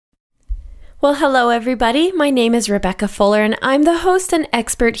Well, hello everybody. My name is Rebecca Fuller and I'm the host and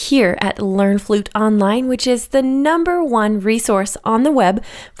expert here at Learn Flute Online, which is the #1 resource on the web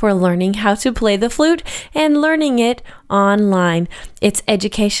for learning how to play the flute and learning it online. It's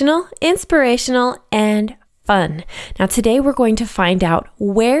educational, inspirational, and fun. Now today we're going to find out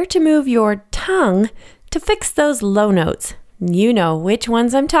where to move your tongue to fix those low notes. You know which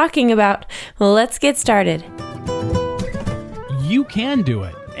ones I'm talking about. Well, let's get started. You can do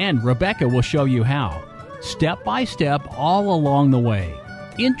it. And Rebecca will show you how, step by step, all along the way.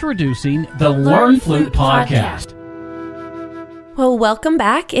 Introducing the Learn Flute Podcast. Well, welcome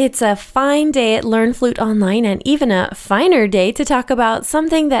back. It's a fine day at Learn Flute Online, and even a finer day to talk about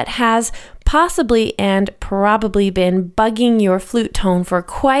something that has possibly and probably been bugging your flute tone for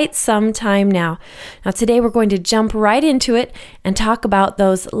quite some time now. Now, today we're going to jump right into it and talk about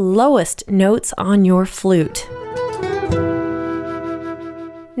those lowest notes on your flute.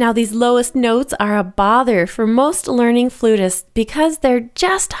 Now, these lowest notes are a bother for most learning flutists because they're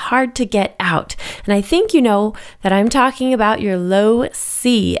just hard to get out. And I think you know that I'm talking about your low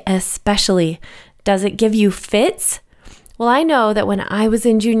C especially. Does it give you fits? Well, I know that when I was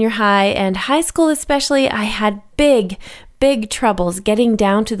in junior high and high school especially, I had big troubles getting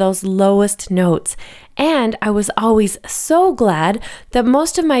down to those lowest notes. And I was always so glad that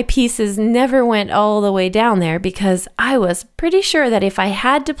most of my pieces never went all the way down there because I was pretty sure that if I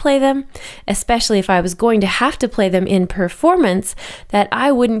had to play them, especially if I was going to have to play them in performance, that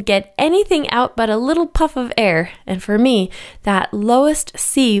I wouldn't get anything out but a little puff of air. And for me, that lowest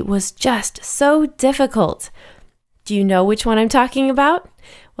C was just so difficult. Do you know which one I'm talking about?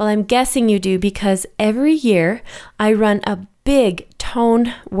 Well, I'm guessing you do because every year I run a big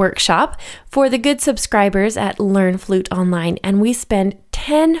tone workshop for the good subscribers at Learn Flute Online, and we spend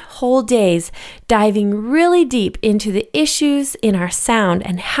 10 whole days diving really deep into the issues in our sound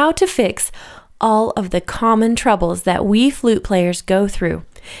and how to fix all of the common troubles that we flute players go through.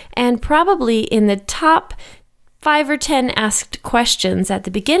 And probably in the top 5 or 10 asked questions at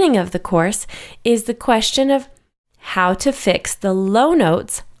the beginning of the course is the question of how to fix the low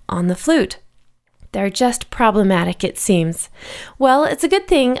notes on the flute. They're just problematic, it seems. Well, it's a good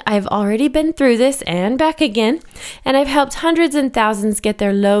thing I've already been through this and back again, and I've helped hundreds and thousands get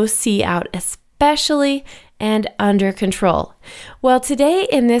their low C out, especially and under control. Well, today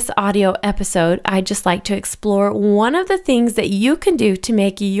in this audio episode, I'd just like to explore one of the things that you can do to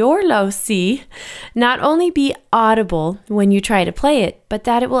make your low C not only be audible when you try to play it, but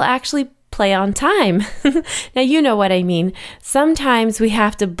that it will actually play on time. Now, you know what I mean. Sometimes we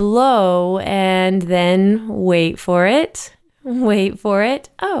have to blow and then wait for it.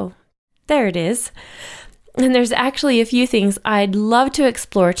 Oh, there it is. And there's actually a few things I'd love to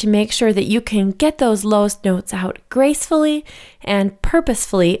explore to make sure that you can get those lowest notes out gracefully and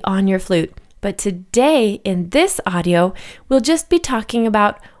purposefully on your flute. But today in this audio, we'll just be talking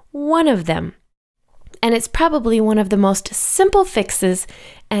about one of them. And it's probably one of the most simple fixes,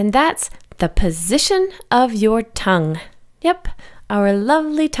 and that's the position of your tongue. Yep, our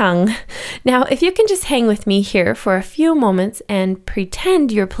lovely tongue. Now, if you can just hang with me here for a few moments and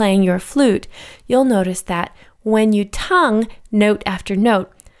pretend you're playing your flute, you'll notice that when you tongue note after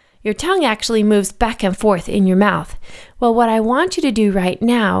note, your tongue actually moves back and forth in your mouth. Well, what I want you to do right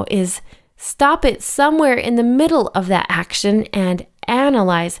now is stop it somewhere in the middle of that action and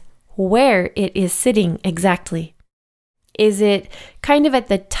analyze where it is sitting exactly. Is it kind of at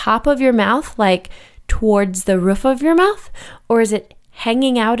the top of your mouth, like towards the roof of your mouth? Or is it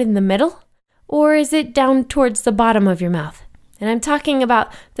hanging out in the middle? Or is it down towards the bottom of your mouth? And I'm talking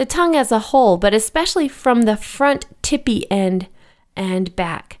about the tongue as a whole, but especially from the front tippy end and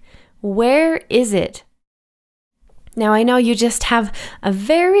back. Where is it? Now, I know you just have a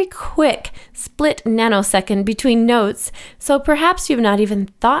very quick split nanosecond between notes, so perhaps you've not even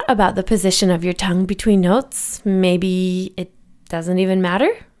thought about the position of your tongue between notes. Maybe it doesn't even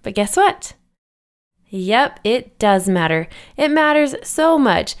matter, but guess what? Yep, it does matter. It matters so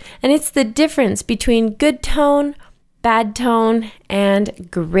much, and it's the difference between good tone, bad tone, and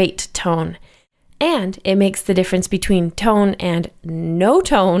great tone. And it makes the difference between tone and no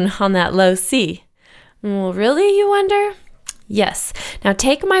tone on that low C. Well, really, you wonder? Yes. Now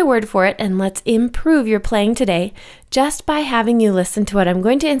take my word for it and let's improve your playing today just by having you listen to what I'm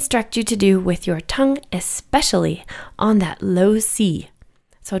going to instruct you to do with your tongue, especially on that low C.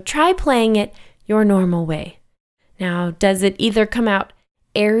 So try playing it your normal way. Now, does it either come out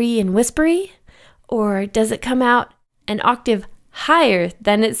airy and whispery, or does it come out an octave higher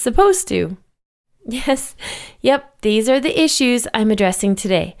than it's supposed to? Yes. Yep, these are the issues I'm addressing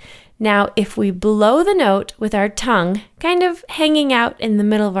today. Now, if we blow the note with our tongue kind of hanging out in the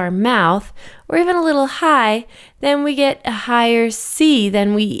middle of our mouth, or even a little high, then we get a higher C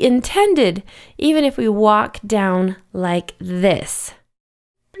than we intended, even if we walk down like this.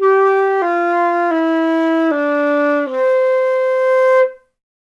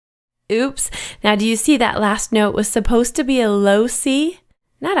 Oops. Now, do you see that last note was supposed to be a low C,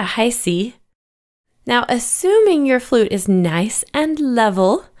 not a high C? Now, assuming your flute is nice and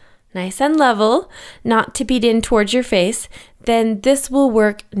level, not tipped in towards your face, then this will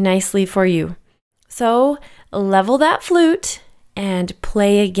work nicely for you. So, level that flute and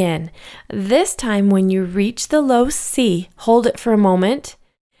play again. This time, when you reach the low C, hold it for a moment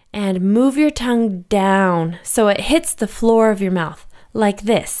and move your tongue down so it hits the floor of your mouth, like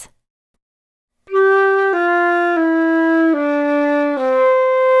this.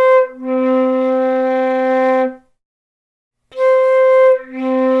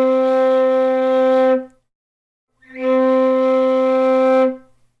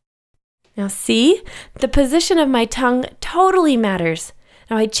 Now see, the position of my tongue totally matters.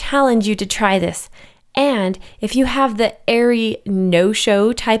 Now I challenge you to try this. And if you have the airy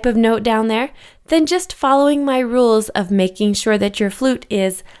no-show type of note down there, then just following my rules of making sure that your flute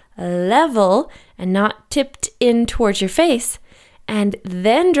is level and not tipped in towards your face, and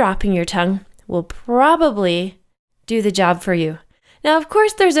then dropping your tongue will probably do the job for you. Now, of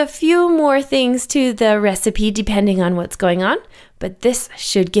course, there's a few more things to the recipe depending on what's going on, but this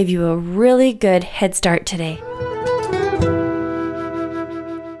should give you a really good head start today.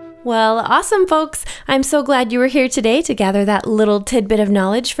 Well, awesome, folks. I'm so glad you were here today to gather that little tidbit of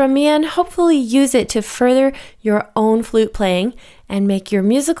knowledge from me and hopefully use it to further your own flute playing and make your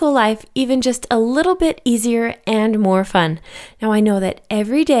musical life even just a little bit easier and more fun. Now, I know that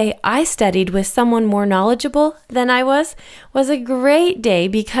every day I studied with someone more knowledgeable than I was a great day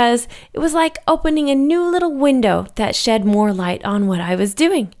because it was like opening a new little window that shed more light on what I was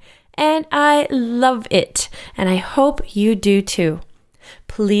doing. And I love it, and I hope you do too.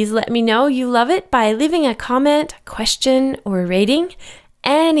 Please let me know you love it by leaving a comment, question, or rating.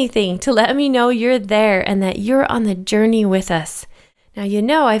 Anything to let me know you're there and that you're on the journey with us. Now, you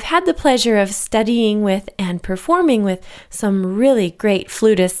know, I've had the pleasure of studying with and performing with some really great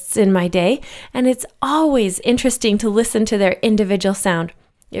flutists in my day, and it's always interesting to listen to their individual sound.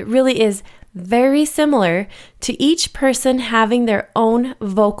 It really is very similar to each person having their own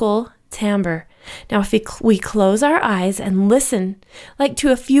vocal timbre. Now, if we close our eyes and listen like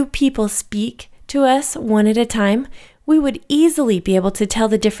to a few people speak to us one at a time, we would easily be able to tell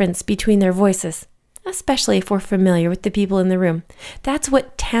the difference between their voices, especially if we're familiar with the people in the room. That's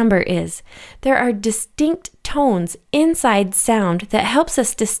what timbre is. There are distinct tones inside sound that helps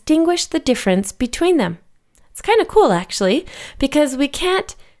us distinguish the difference between them. It's kind of cool, actually, because we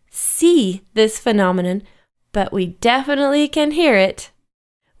can't see this phenomenon, but we definitely can hear it.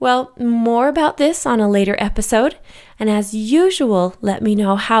 Well, more about this on a later episode, and as usual, let me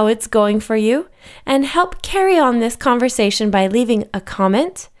know how it's going for you, and help carry on this conversation by leaving a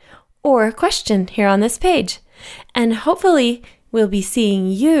comment or a question here on this page. And hopefully, we'll be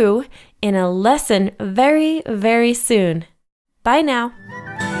seeing you in a lesson very, very soon. Bye now.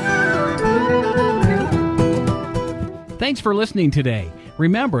 Thanks for listening today.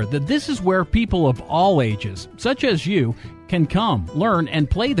 Remember that this is where people of all ages, such as you, can come, learn, and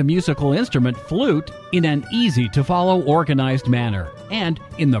play the musical instrument flute in an easy-to-follow, organized manner, and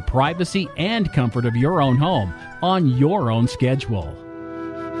in the privacy and comfort of your own home, on your own schedule.